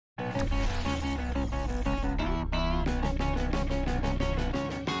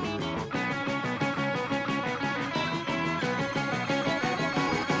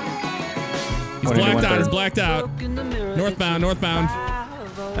He's blacked out. He's blacked out. Northbound. Northbound.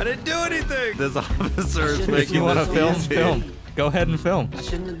 I didn't do anything. This officer is making If you want to film, easy. film. Go ahead and film.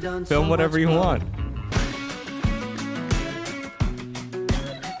 Film whatever you want.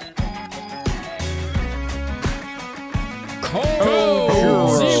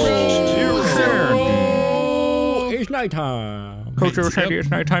 It's nighttime. Coach Overshandy, it's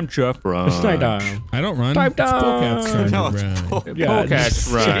nighttime. Jeff, run. It's nighttime. I don't run. Pipe It's Polecat's down. turn No, to it's run. Yeah,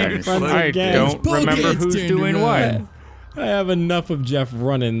 Polecat's Jeff run. runs I again. don't remember Polecat's who's turn to doing what. run. I have enough of Jeff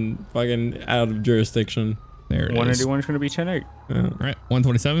running fucking out of jurisdiction. There it is. 181 is going to be 10-8. All right,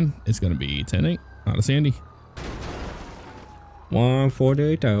 127 is going to be 10-8. Out of Sandy.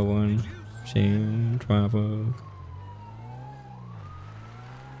 148, 1, 12.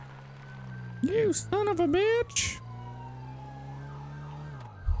 You son of a bitch.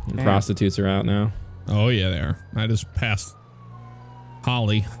 And prostitutes are out now. Oh, yeah, they are. I just passed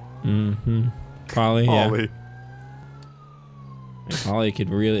Holly. Mm-hmm. Polly, yeah. Holly. Polly could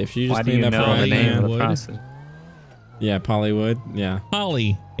really, if she just Why do cleaned you up her know the own name of hand. the would. prostitute? Yeah, Polly would. Yeah.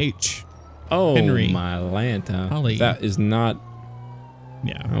 Holly H. Oh, Henry. my Lanta. Holly. That is not.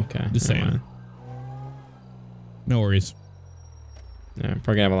 Yeah. Okay. Just never saying. mind. No worries. Yeah,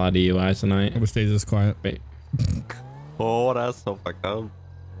 probably gonna have a lot of DUIs tonight. I wish stays this quiet. Wait. Oh, that's so fucked up.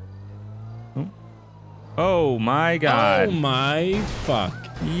 Oh my god. Oh my fuck.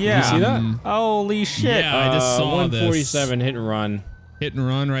 Yeah. You see that? Holy shit. Yeah, I just saw 147 hit and run. Hit and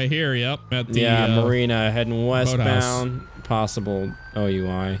run right here. Yep. At the Marina heading westbound. Possible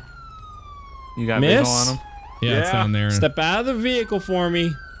OUI. You got Miss? visual on him? Yeah, it's Yeah. down there. Step out of the vehicle for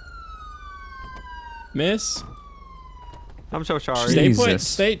me. Miss. I'm so sorry. Stay put. Jesus.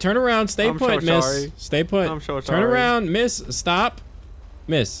 Stay. Turn around. Stay I'm put, so miss. sorry. Stay put. I'm so Turn sorry. around, miss. Stop.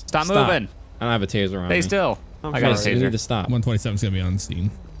 Miss. Stop moving. I don't have a taser on Stay me. still. I'm I got a sorry. You need taser. to stop. 127 is going to be on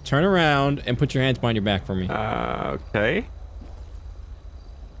scene. Turn around and put your hands behind your back for me. Okay.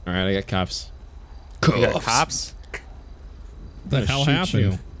 All right, I got cuffs. You got cops? What the I'm hell gonna shoot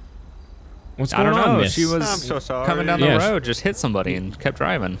happened? you. What's I going don't on, know. miss? She I'm was so sorry. coming down the Yes. road, just hit somebody and kept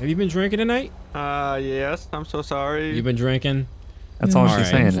driving. Have you been drinking tonight? Yes. I'm so sorry. You've been drinking. That's all All she's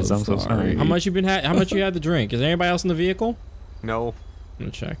right, saying is I'm so sorry. How much you been? How much you had to drink? Is there anybody else in the vehicle? No. I'm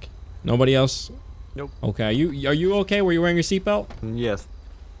gonna check. Nobody else. Nope. Okay. Are you okay? Were you wearing your seatbelt? Yes.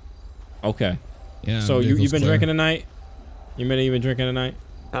 Okay. Yeah. So the you've vehicle's been clear. drinking tonight? You admit you've been drinking tonight?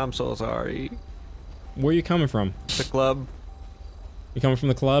 I'm so sorry. Where are you coming from? The club. You coming from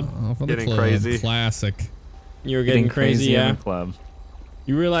the club? Oh, from the Getting club. crazy. Classic. You were getting crazy, in yeah. the club.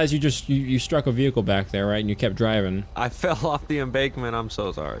 You realize you struck a vehicle back there, right? And you kept driving. I fell off the embankment. I'm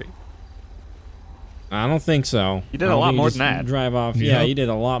so sorry. I don't think so. You did I a don't lot think you more just than that. Drive off. Yep. Yeah, you did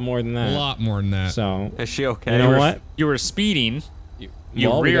a lot more than that. A lot more than that. So Is she okay? you know what? You were speeding. You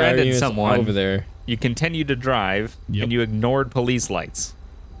Well, the guy rear-ended is someone. over there. You continued to drive, Yep. and you ignored police lights.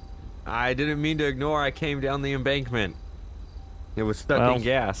 I didn't mean to ignore. I came down the embankment. It was stuck Well, in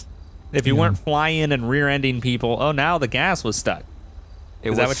gas. If you Yeah. weren't flying and rear-ending people, oh, now the gas was stuck. It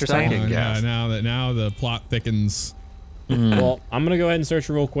Is that was what you're stuck saying? in Yeah, gas. now the plot thickens. Well, I'm gonna go ahead and search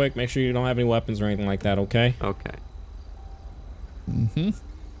you real quick. Make sure you don't have any weapons or anything like that. Okay? Okay. Mm-hmm.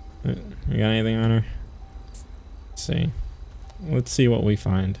 You got anything on her? Let's see. Let's see what we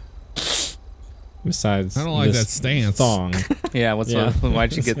find. Besides, I don't like this that stance. thong. Yeah, what's Yeah. up?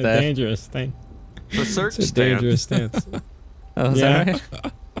 Why'd you It's get a that? dangerous thing. The search It's a stand. dangerous stance. Oh, is Yeah. that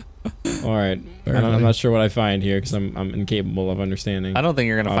right? All right. Fair I'm enough. not sure what I find here because I'm incapable of understanding. I don't think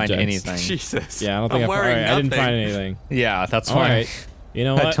you're gonna find Objects. anything. Jesus. Yeah, I don't think I'm wearing I didn't nothing. find anything. Yeah, that's All why. right. You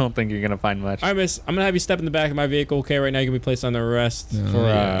know I what? don't think you're gonna find much. All right, miss. I'm gonna have you step in the back of my vehicle. Okay, right now you can be placed under arrest Oh, for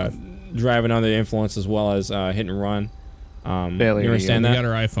yeah. driving under the influence as well as hit and run. Failure You to understand We that? got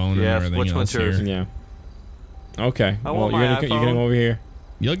our iPhone and Yes, everything which else one's yours? here. Yeah. Okay. I Well, want you're my gonna come iPhone. over here.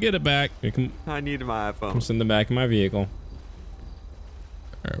 You'll get it back. You come I need my iPhone. sit in the back of my vehicle.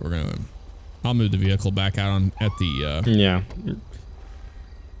 All right, I'll move the vehicle back out on at the. Yeah.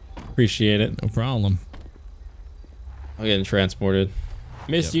 Appreciate it. No problem. I'm getting transported.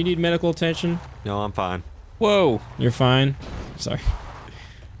 Miss, Yep. do you need medical attention? No, I'm fine. Whoa! You're fine. Sorry.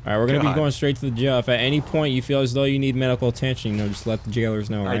 All right, we're gonna be God. going straight to the jail. If at any point you feel as though you need medical attention, just let the jailers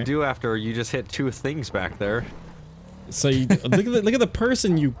know. All right? I do after you just hit two things back there. So you look at the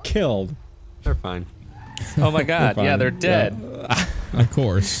person you killed. They're fine. Oh my God! Fine. Yeah, they're dead. Of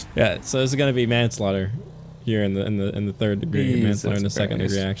course. Yeah. So this is gonna be manslaughter here in the third degree, Jesus manslaughter in the second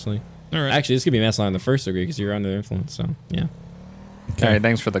Christ. degree actually. All right. Actually, this could be manslaughter in the first degree because you're under the influence. So yeah. All right,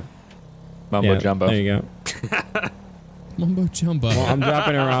 thanks for the mumbo Yeah, jumbo. There you go. Mumbo jumbo. Well, I'm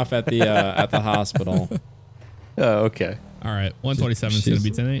dropping her off at the hospital. Oh, okay. All right. 127 is going to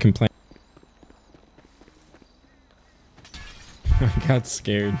be tonight. Complain. I got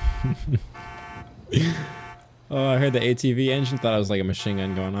scared. Oh, I heard the ATV engine. Thought it was like a machine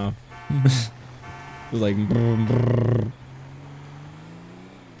gun going off. It was like. Brr, brr.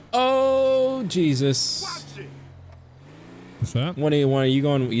 Oh Jesus! What's that? What do you want? Are you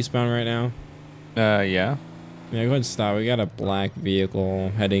going eastbound right now? Yeah. Yeah, go ahead and stop. We got a black vehicle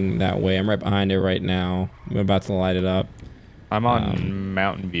heading that way. I'm right behind it right now. I'm about to light it up. I'm on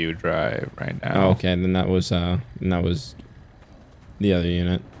Mountain View Drive right now. Oh, okay, then that was the other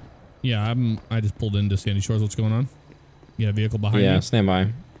unit. Yeah, I just pulled into Sandy Shores. What's going on? You got a vehicle behind you? Yeah, stand by.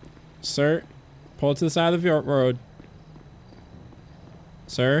 Sir, pull it to the side of the road.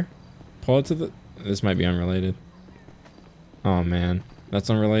 Sir, pull it to the... This might be unrelated. Oh, man. That's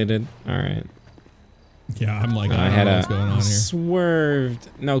unrelated? Alright. Yeah, I'm like, I I had don't know a what's going on here. swerved.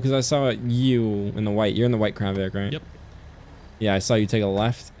 No, because I saw you in the white. You're in the white Crown Vic, right? Yep. Yeah, I saw you take a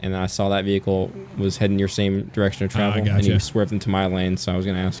left, and I saw that vehicle was heading your same direction of travel, gotcha. and you swerved into my lane, so I was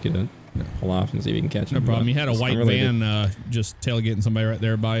going to ask you to pull off and see if you can catch him. No problem. You had a It's white unrelated. van just tailgating somebody right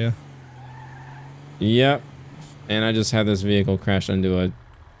there by you. Yep. And I just had this vehicle crash into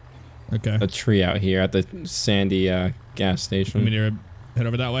a tree out here at the Sandy gas station. Want me to head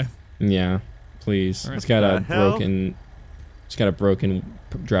over that way? Yeah, please. Right. It's got a broken. It's got a broken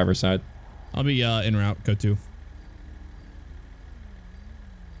driver's side. I'll be en route. Go to.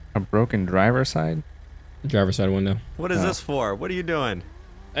 A broken driver's side? Driver's side window. What is this for? What are you doing?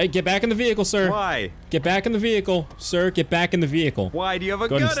 Hey, get back in the vehicle, sir. Why? Get back in the vehicle, sir. Get back in the vehicle. Why do you have a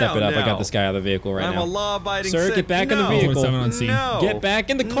Go gun ahead and step out it up. now? I got this guy out of the vehicle right I'm now. a law-abiding Sir, citizen. get back in the No. vehicle. 27 on scene. No. Get back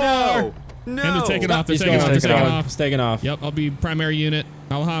in the car. No. No. And they're taking off. They're He's taking going. off. They're He's taking going. off. He's taking off. Yep, I'll be primary unit.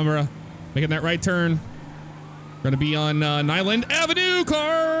 Alhambra. Making that right turn. Gonna be on Nyland Avenue,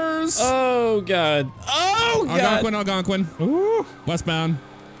 cars! Oh, God. Oh, God. Algonquin, Algonquin. Ooh. Westbound.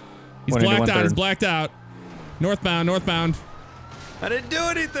 He's 180, blacked out. 130. He's blacked out. Northbound, northbound. I didn't do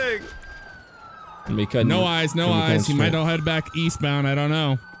anything. No eyes, no eyes. He might all head back eastbound. I don't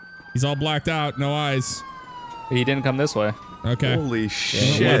know. He's all blacked out. No eyes. He didn't come this way. Okay. Holy Yeah, shit.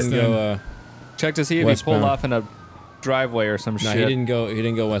 he didn't go, Check to see if Westbound. he pulled off in a driveway or some no, shit. he didn't go. He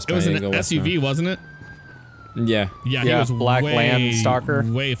didn't go It westbound. was He an didn't go SUV, westbound. wasn't it? Yeah. Yeah, Yeah, he was black way, land stalker.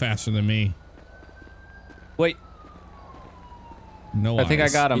 way faster than me. Wait, No I think I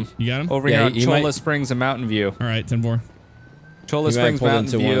eyes. got him. You got him? Over Yeah, here on he Cholla might- Springs and Mountain View. All right, 10-4. Cholla He might have Springs, pulled Mountain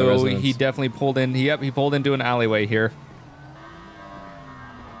into one of the View. residents. He definitely pulled in. Yep, he pulled into an alleyway here.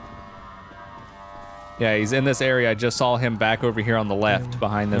 Yeah, he's in this area. I just saw him back over here on the left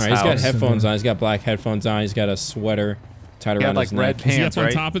behind this All right, he's got house. headphones on. He's got black headphones on. He's got a sweater tied He around had like his red neck. Is he pants, up on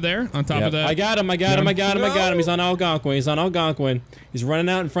right? top of there? On top Yep. of that? I got him. I got him. I got him. I got him. He's on Algonquin. He's on Algonquin. He's running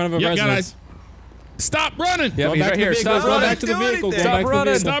out in front of a Yep, got residence. eyes. Stop running! Yep, Going he's back right to here. the vehicle. Stop Going running. back to the Do vehicle. Going anything. back to the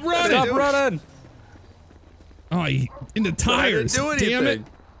vehicle. Stop running! Stop running! Oh, he, in the I didn't tires. do anything. Damn it.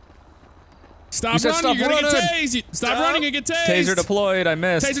 Stop You said running. stop You're going to running. get tased. Stop running and get tased. Taser deployed. I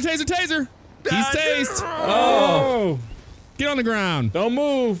missed. Taser, taser, taser. He's tased. Oh! Get on the ground. Don't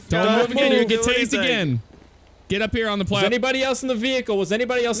move. Don't move again. You're going to get Do tased anything. again. Get up here on the Was platform. anybody else in the vehicle? Was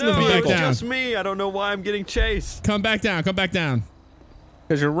anybody else in No, the back vehicle? it's down. just me. I don't know why I'm getting chased. Come back down. Come back down.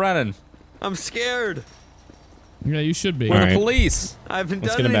 Because you're running. I'm scared. Yeah, you should be. We're All the right. police. I haven't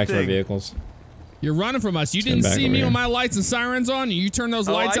Let's done get him back anything. to our vehicles. You're running from us. You Let's get didn't back see over me here. with my lights and sirens on. You turned those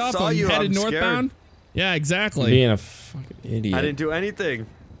Oh, lights I off saw and you. headed I'm scared. northbound. Yeah, exactly. Being a fucking idiot. I didn't do anything.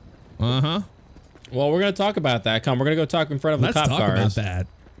 Uh-huh. Well, we're gonna talk about that. Come, we're gonna go talk in front of Let's the cop talk cars. about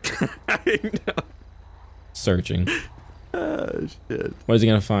that. I know. Searching. Oh, shit. What is he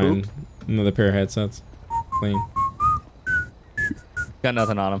gonna find? Another pair of headsets. Clean. Got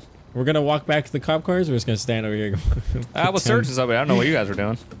nothing on him. We're gonna walk back to the cop cars. Or we're just gonna stand over here. I was searching somebody. I don't know what you guys were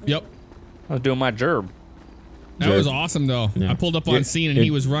doing. Yep. I was doing my job. That Sure. was awesome, though. Yeah. I pulled up on You're- scene, and you're-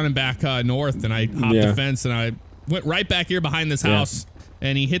 he was running back north, and I hopped Yeah. the fence, and I went right back here behind this Yeah. house,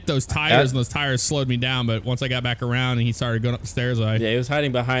 and he hit those tires, and those tires slowed me down, but once I got back around and he started going up the stairs, Yeah, he was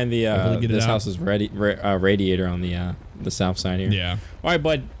hiding behind the Able to get it this out. house's radiator on the south side here. Yeah. All right,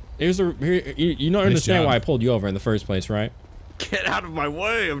 bud. Here's a here, you don't Nice understand job. why I pulled you over in the first place, right? Get out of my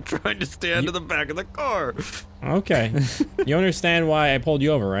way. I'm trying to stand to the back of the car. Okay. You understand why I pulled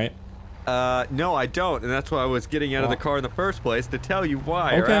you over, right? No, I don't, and that's why I was getting out of the car in the first place, to tell you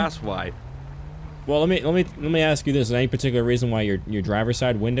why or Okay. ask why. Well, let me ask you this: is there any particular reason why your driver's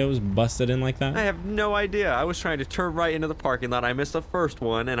side window is busted in like that? I have no idea. I was trying to turn right into the parking lot. I missed the first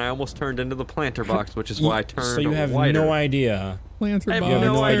one, and I almost turned into the planter box, which is why I turned So you have wider. no idea. Planter I have You have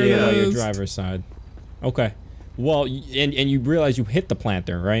no no idea idea why why your is. driver's side. Okay. Well, and you realize you hit the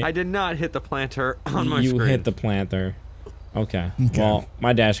planter, right? I did not hit the planter on my you screen. hit the planter. Okay. Okay. Well,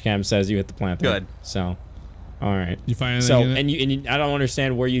 my dash cam says you hit the planter. Good. So, All right. You find anything so, in it? and I don't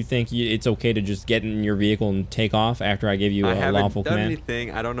understand where you think it's okay to just get in your vehicle and take off after I give you a lawful command. I haven't done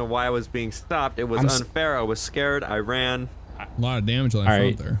anything. I don't know why I was being stopped. It was unfair. I was scared. I ran. A lot of damage on the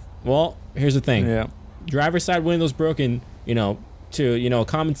front there. Well, here's the thing. Yeah. Driver's side window's broken. You know, to a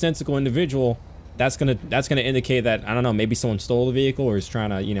commonsensical individual, that's gonna indicate that, I don't know, maybe someone stole the vehicle or is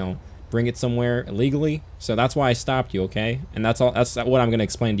trying to bring it somewhere illegally. So that's why I stopped you, okay? And that's all. That's what I'm going to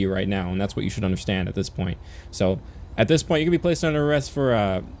explain to you right now, and that's what you should understand at this point. So at this point, you can be placed under arrest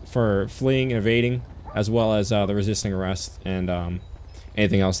for fleeing and evading, as well as the resisting arrest and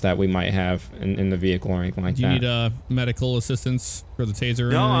anything else that we might have in the vehicle or anything like that. Do you need medical assistance for the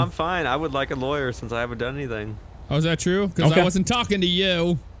taser? No, I'm fine. I would like a lawyer since I haven't done anything. Oh, is that true? Because I wasn't talking to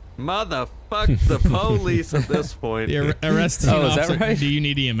you. Motherfuck the police at this point. The arresting officer. Is that right? Do you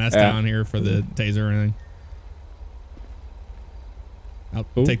need EMS down here for the taser or anything? I'll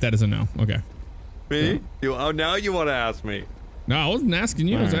take that as a no. Okay. Me? Now you want to ask me? No, I wasn't asking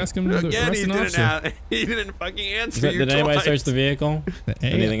you. I was asking the arresting officer. He didn't fucking answer you. Did anybody search the vehicle?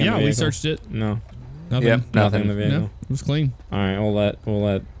 Anything in the vehicle? We searched it. No. Nothing. Yep, nothing in the vehicle. No, it was clean. All right, we'll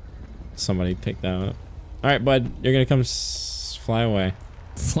let somebody pick that up. All right, bud, you're gonna come fly away.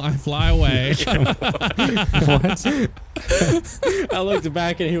 Fly away. What? I looked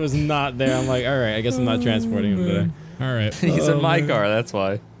back and he was not there. I'm like, all right, I guess I'm not transporting him today. All right. He's in my car, that's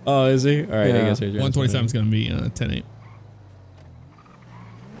why. Oh, is he? All right, yeah. I guess you're 127 is going to be 10-8.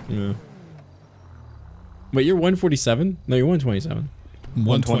 Yeah. Wait, you're 147? No, you're 127.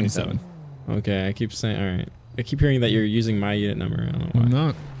 127. Okay, I keep saying, all right. I keep hearing that you're using my unit number. I don't know why. I'm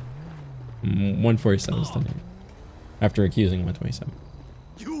not. 147 is 10-8. After accusing 127.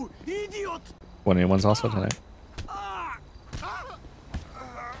 You idiot! 181's also tonight.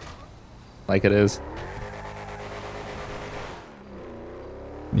 Like it is.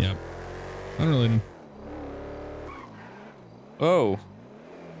 Yeah. I don't really. Oh.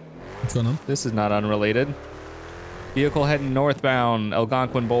 What's going on? This is not unrelated. Vehicle heading northbound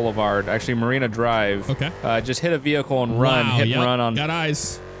Algonquin Boulevard, actually Marina Drive. Okay. Just hit a vehicle and run. Wow, Hit and run on. Got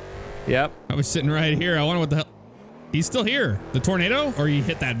eyes. Yep. I was sitting right here. I wonder what the hell. He's still here. The tornado, or he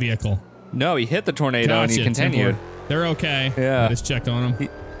hit that vehicle? No, he hit the tornado and he continued. They're okay. Yeah. I just checked on him.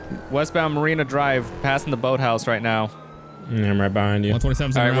 Westbound Marina Drive, passing the boathouse right now. I'm right behind you.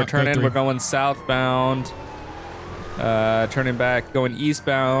 127's All right, we're turning. We're going southbound. Turning back, going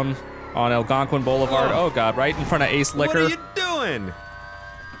eastbound on Algonquin Boulevard. Oh God, right in front of Ace Liquor. What are you doing?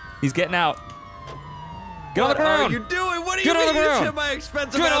 He's getting out. Get on the What ground. are you doing? What are Get you on the doing? ground. You hit my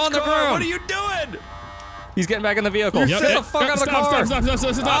expensive Get ass on the car. ground. What are you doing? He's getting back in the vehicle. Yep. Get the fuck out of the car. Stop.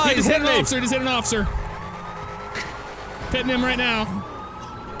 Ah, He he's just hit hitting an me. officer. He's hitting an officer. Hitting him right now.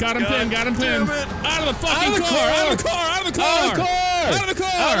 Got him pinned. Got him pinned. Out of the fucking car. Out of the car. Out of the car. Out of the car. Out of the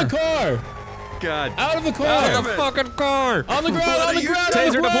car. Out of the car. God. Out of the car. Out of the fucking car. On the ground. On the ground.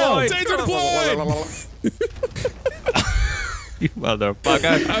 Taser deployed. Taser deployed. You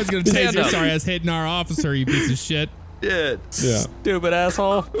motherfucker. I was going to taser. Sorry, I was hitting our officer, you piece of shit. Shit. Yeah. Stupid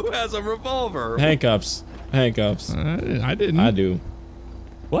asshole. Who has a revolver? Handcuffs. Handcuffs. I didn't. I do.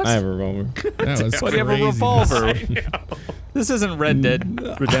 What? I have a revolver. That was Why do you have a crazy. revolver? This isn't Red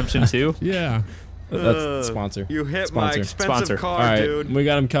Dead Redemption 2. Yeah. That's sponsor. You hit Sponsor. my expensive Sponsor. car, All right, dude. we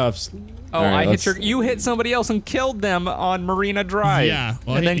got him cuffs. Oh, All right, you hit somebody else and killed them on Marina Drive. Yeah.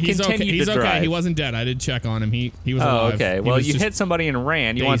 Well, and then he's continued okay. He's to okay. drive. He wasn't dead. I did check on him. He was Oh, alive. okay. He Well, was you just hit somebody and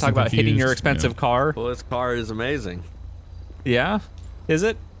ran. You want dazed to talk and about hitting your confused, expensive car? Well, this car is amazing. Yeah? Is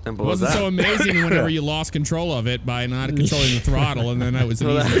it? Simple It wasn't as that. so amazing whenever you lost control of it by not controlling the throttle, and then that was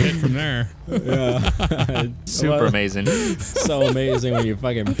an easy hit from there. Yeah. Super amazing. So amazing when you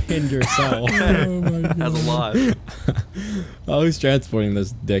fucking pinned yourself. Oh my God. Has a lot. Oh, who's transporting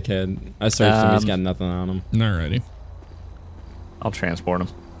this dickhead? I searched him. He's got nothing on him. Alrighty. I'll transport him.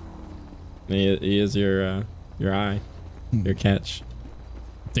 He is your eye, your catch.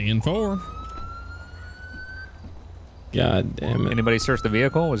 10-4. God damn it. Anybody search the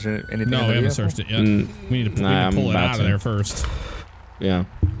vehicle? Was there anything No, in we the haven't vehicle? searched it yet. We need to I'm pull it about out to. of there first. Yeah.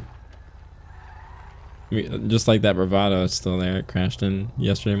 Just like that bravado, it's still there. It crashed in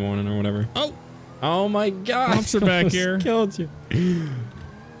yesterday morning or whatever. Oh, Oh my God! Officer back Almost here. Killed you.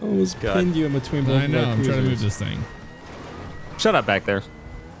 Almost God. pinned you in between both. I know. of our I'm trying to move cruisers. this thing. Shut up back there.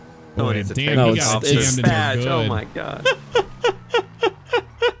 No one Boy, needs to damn, take No, he it's- got it's jammed into badge. good. Oh my God.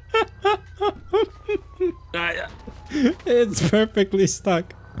 It's perfectly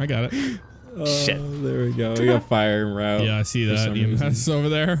stuck. I got it. Oh, Shit. There we go. We got fire en route. Yeah, I see for that. some reason. EMS over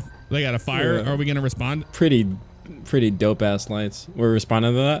there. They got a fire. Yeah. Are we gonna respond? Pretty dope ass lights. We're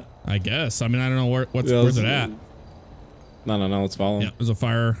responding to that. I guess. I mean, I don't know where's it Yeah, at. No. Let's follow. Yeah, there's a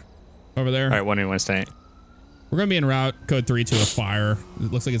fire over there. All right, when do you want to stay? We're going to be en route, code 3, to a fire.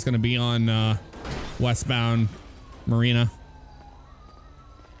 It looks like it's going to be on westbound Marina.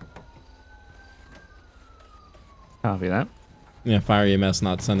 Copy that. Yeah, fire EMS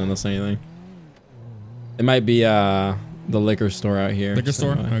not sending us anything. It might be the liquor store out here. Liquor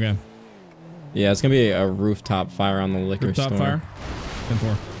store? Okay. Yeah, it's gonna be a rooftop fire on the liquor store. Rooftop fire?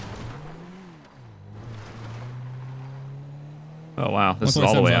 10-4. Oh wow, this is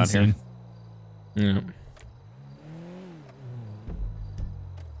all the way out here. Yeah.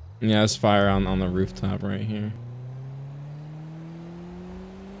 Yeah, it's fire on the rooftop right here.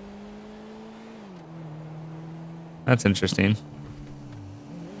 That's interesting.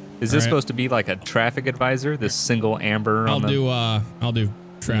 Is this supposed to be like a traffic advisor? This single amber? I'll do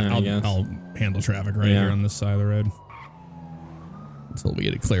traffic. Yeah, I'll handle traffic right here on this side of the road until we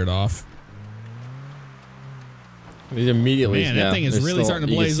get it cleared off. These immediately. Man, that thing is really starting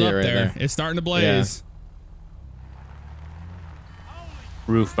to blaze up right there. It's starting to blaze.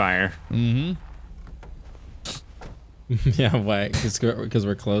 Roof fire. Mm-hmm. Yeah, why? Because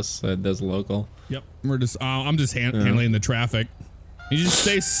we're close. So it does local. Yep. We're just. I'm just handling the traffic. You just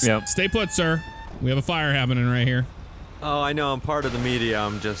stay put, sir. We have a fire happening right here. Oh, I know. I'm part of the media.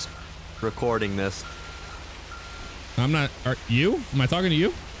 I'm just recording this. I'm not. Are you? Am I talking to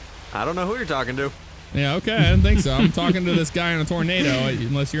you? I don't know who you're talking to. Yeah. Okay. I didn't think so. I'm talking to this guy in a tornado.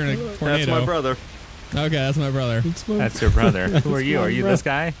 Unless you're in a tornado. That's my brother. Okay, that's my brother. That's your brother. Who are you? Are you this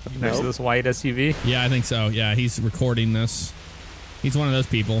guy next to this white SUV? Yeah, I think so. Yeah, he's recording this. He's one of those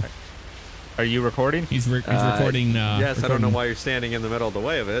people. Are you recording? He's recording. Yes, I don't know why you're standing in the middle of the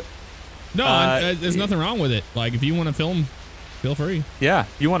way of it. No, there's nothing wrong with it. Like, if you want to film, feel free. Yeah,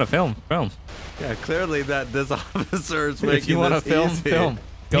 you want to film? Yeah, clearly this officer is making if you want to film.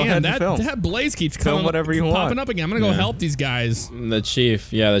 Go ahead and film. That blaze keeps film whatever you popping want. up again. I'm gonna go help these guys. The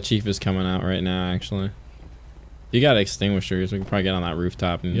chief is coming out right now. Actually, you got extinguishers. We can probably get on that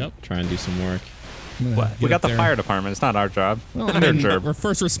rooftop and try and do some work. What? We got the fire department. It's not our job. Well, I mean, we're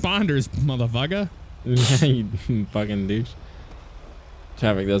first responders, motherfucker. Yeah, you fucking douche.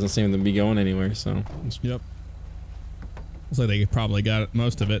 Traffic doesn't seem to be going anywhere, so. Yep. Looks like they probably got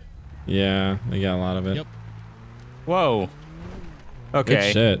most of it. Yeah, they got a lot of it. Yep. Whoa. Okay.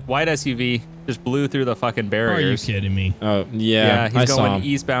 Good shit. White SUV just blew through the fucking barriers. Are you kidding me? Oh, yeah. Yeah, he's going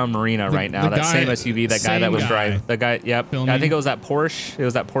eastbound Marina right now. That same SUV, that guy that was driving. The guy, yep. Filming. I think it was that Porsche. It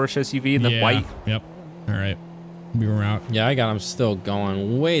was that Porsche SUV in the white. Yep. All right. We were out. Yeah, I got him still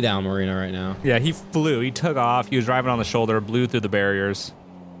going way down Marina right now. Yeah, he flew. He took off. He was driving on the shoulder, blew through the barriers.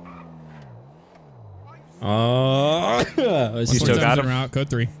 Oh. You still got him? Out. Code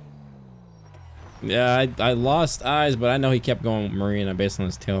 3. Yeah, I lost eyes, but I know he kept going Marina based on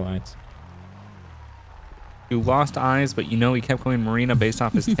his taillights. You lost eyes, but you know he kept going Marina based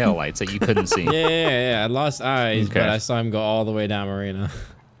off his taillights that you couldn't see. Yeah. I lost eyes, but I saw him go all the way down Marina.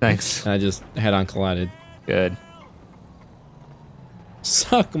 Thanks. And I just head-on collided. Good.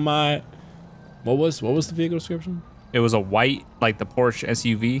 Suck my... What was the vehicle description? It was a white, like the Porsche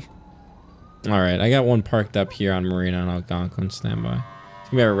SUV. All right, I got one parked up here on Marina and Algonquin standby. It's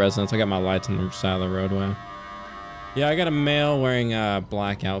gonna be our residence. I got my lights on the side of the roadway. Yeah, I got a male wearing a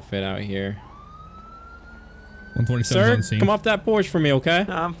black outfit out here. 147 on scene. Come off that porch for me, okay?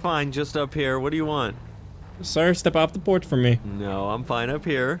 I'm fine, just up here. What do you want? Sir, step off the porch for me. No, I'm fine up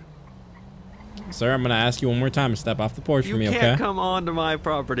here. Sir, I'm gonna ask you one more time to step off the porch for me, okay? You can't come onto my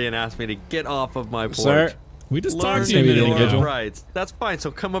property and ask me to get off of my porch. Sir, we just Learn talked to you a minute ago. your rights. That's fine.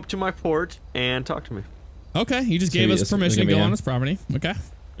 So come up to my porch and talk to me. Okay, you just gave us permission to go on his property. Okay.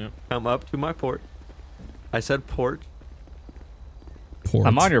 Yep. Come up to my porch. I said porch.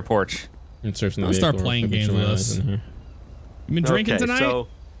 I'm on your porch. I'll start playing games with us. You've been drinking tonight? So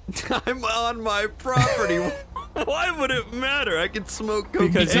I'm on my property. Why would it matter? I can smoke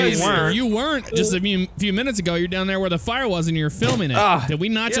cocaine. Because you weren't just a few minutes ago. You're down there where the fire was and you were filming it. Did we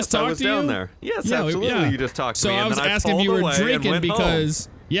not just talk to you? I was down there. Yes, absolutely. You just talked to me. So I was asking if you were drinking because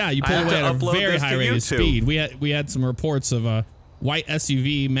you pulled away at a very high rate of speed. We had some reports of a white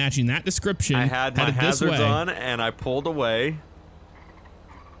SUV matching that description. I had my hazards on and I pulled away.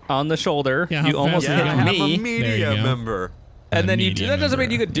 On the shoulder. Yeah, you almost hit me. I'm a media member. And then that doesn't mean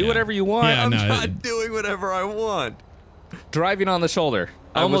you could do whatever you want. I'm not doing whatever I want. Driving on the shoulder.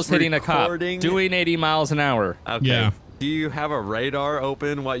 Almost hitting a cop. Doing 80 miles an hour. Okay. Yeah. Do you have a radar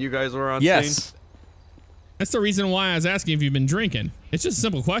open while you guys were on Yes. scene? That's the reason why I was asking if you've been drinking. It's just a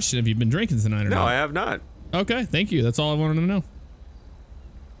simple question if you've been drinking tonight or not. No, I have not. Okay, thank you. That's all I wanted to know.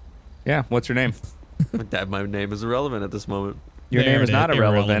 Yeah, what's your name? My name is irrelevant at this moment. Your name is not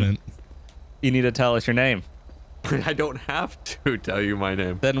irrelevant. You need to tell us your name. I don't have to tell you my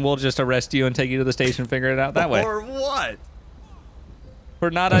name. Then we'll just arrest you and take you to the station and figure it out that way. Or what? For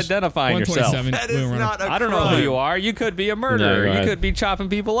not identifying yourself. That is not a crime. I don't know who you are. You could be a murderer. Yeah, right. You could be chopping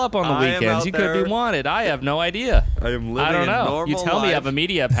people up on the I am weekends. out You could be there. wanted. I have no idea. I am living I don't a know. normal You tell me I have a life.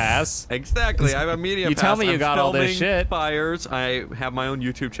 media pass. Exactly. I have a media You pass. tell me you I'm got all this filming shit. Fires. I have my own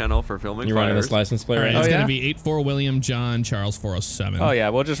YouTube channel for filming You're fires. running this license plate All right right, it's Oh, gonna yeah? be 84 William John Charles 407. Oh yeah,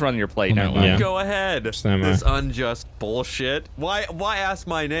 we'll just run your plate now. Yeah. Go ahead. Stand by. This unjust bullshit. Why ask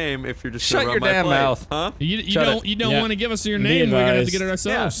my name if you're just Shut gonna your run my damn plate? mouth. Huh? You Shut don't Yeah. want to give us your Be name. We're gonna have to advised. get it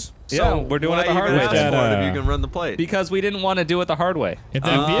ourselves. Yeah, we're doing it the hard way Ask then. for it if you can run the plate. Because we didn't want to do it the hard way. If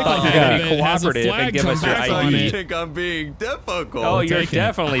that vehicle thought you were had gonna it be has a cooperative and flag give come us your back ID. on You it. think I'm being difficult? Oh, you're taking it.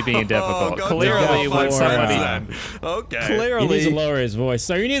 definitely being difficult. go Clearly, tell all my when friends somebody, then. Okay. He needs to clearly, lower his voice.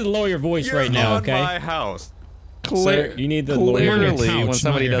 Sir, you need to lower your voice You're right now, on okay? my house. Sir, you need to lower your Clearly. clearly, when Couch,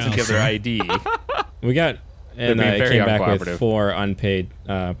 somebody not your doesn't give their house, ID, We got, and being it very came back with uncooperative. 4 unpaid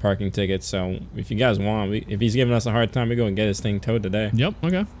parking tickets. So if you guys want, if he's giving us a hard time, we go and get his thing towed today. Yep.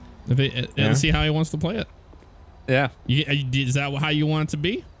 Okay. And see how he wants to play it. yeah. Is that how you want it to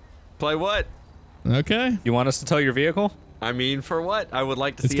be? Play what? Okay. You want us to tow your vehicle? I mean, for what? I would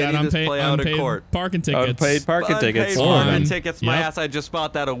like to It's see got any of this play out in court. parking tickets. Unpaid parking tickets. Unpaid parking On- tickets. My Yep. ass, I just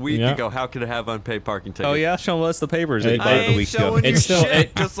bought that a week Yep. ago. How could it have unpaid parking tickets? Oh yeah, show us the papers that Hey, you I bought it a ain't week ago. showing you It's still-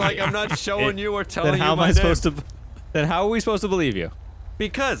 shit, just like I'm not showing you or telling Then you how am my I supposed name. to? Then how are we supposed to believe you?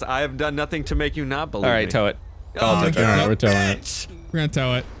 Because I have done nothing to make you not believe All right, me. tow it. Oh, All right, you're a we're towing it. bitch. We're gonna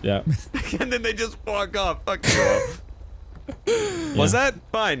tow it. Yeah. And then they just walk off. Fuck you all. Was that?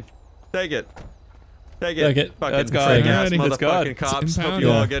 Fine. Take it. Take it. Take it. Fucking That's good. fake ass Alrighty. That's motherfucking good. cops. It's Hope impounded.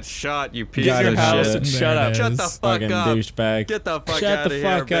 you all Yeah. get shot, you piece Got of your house shit. and shut There up. it Shut the is. fuck Fucking up. douchebag. Get the fuck Shut out the of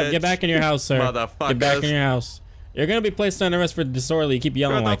fuck here, up. bitch. Get back in your house, sir. Get back in Motherfuckers. your house. You're gonna be placed under arrest for disorderly. You keep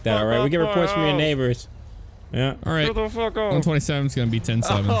yelling Shut the like that, fuck all right? We up, get reports from your house. neighbors. Yeah. All right. Shut the fuck up. 127 is gonna be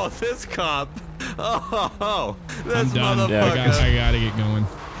 10-7. Oh, this cop. Oh, this I'm done. motherfucker. Yeah, I gotta get going.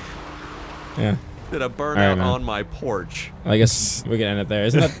 Yeah. Did a All right, burnout man. on my porch. I guess we can end it there.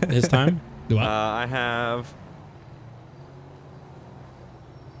 Isn't that his time? Do I? I have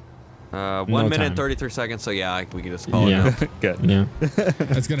 1 No minute time. and 33 seconds, so yeah, we can just call it Yeah. now. Good. Yeah.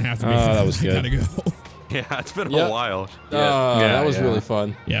 That's gonna have to be. Oh, that was good. Gotta go. Yeah, it's been Yeah. a while. Yeah, that was yeah. really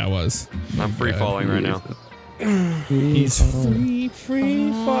fun. Yeah, it was. I'm free falling right now. He's free.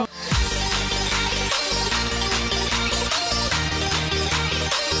 Free fall.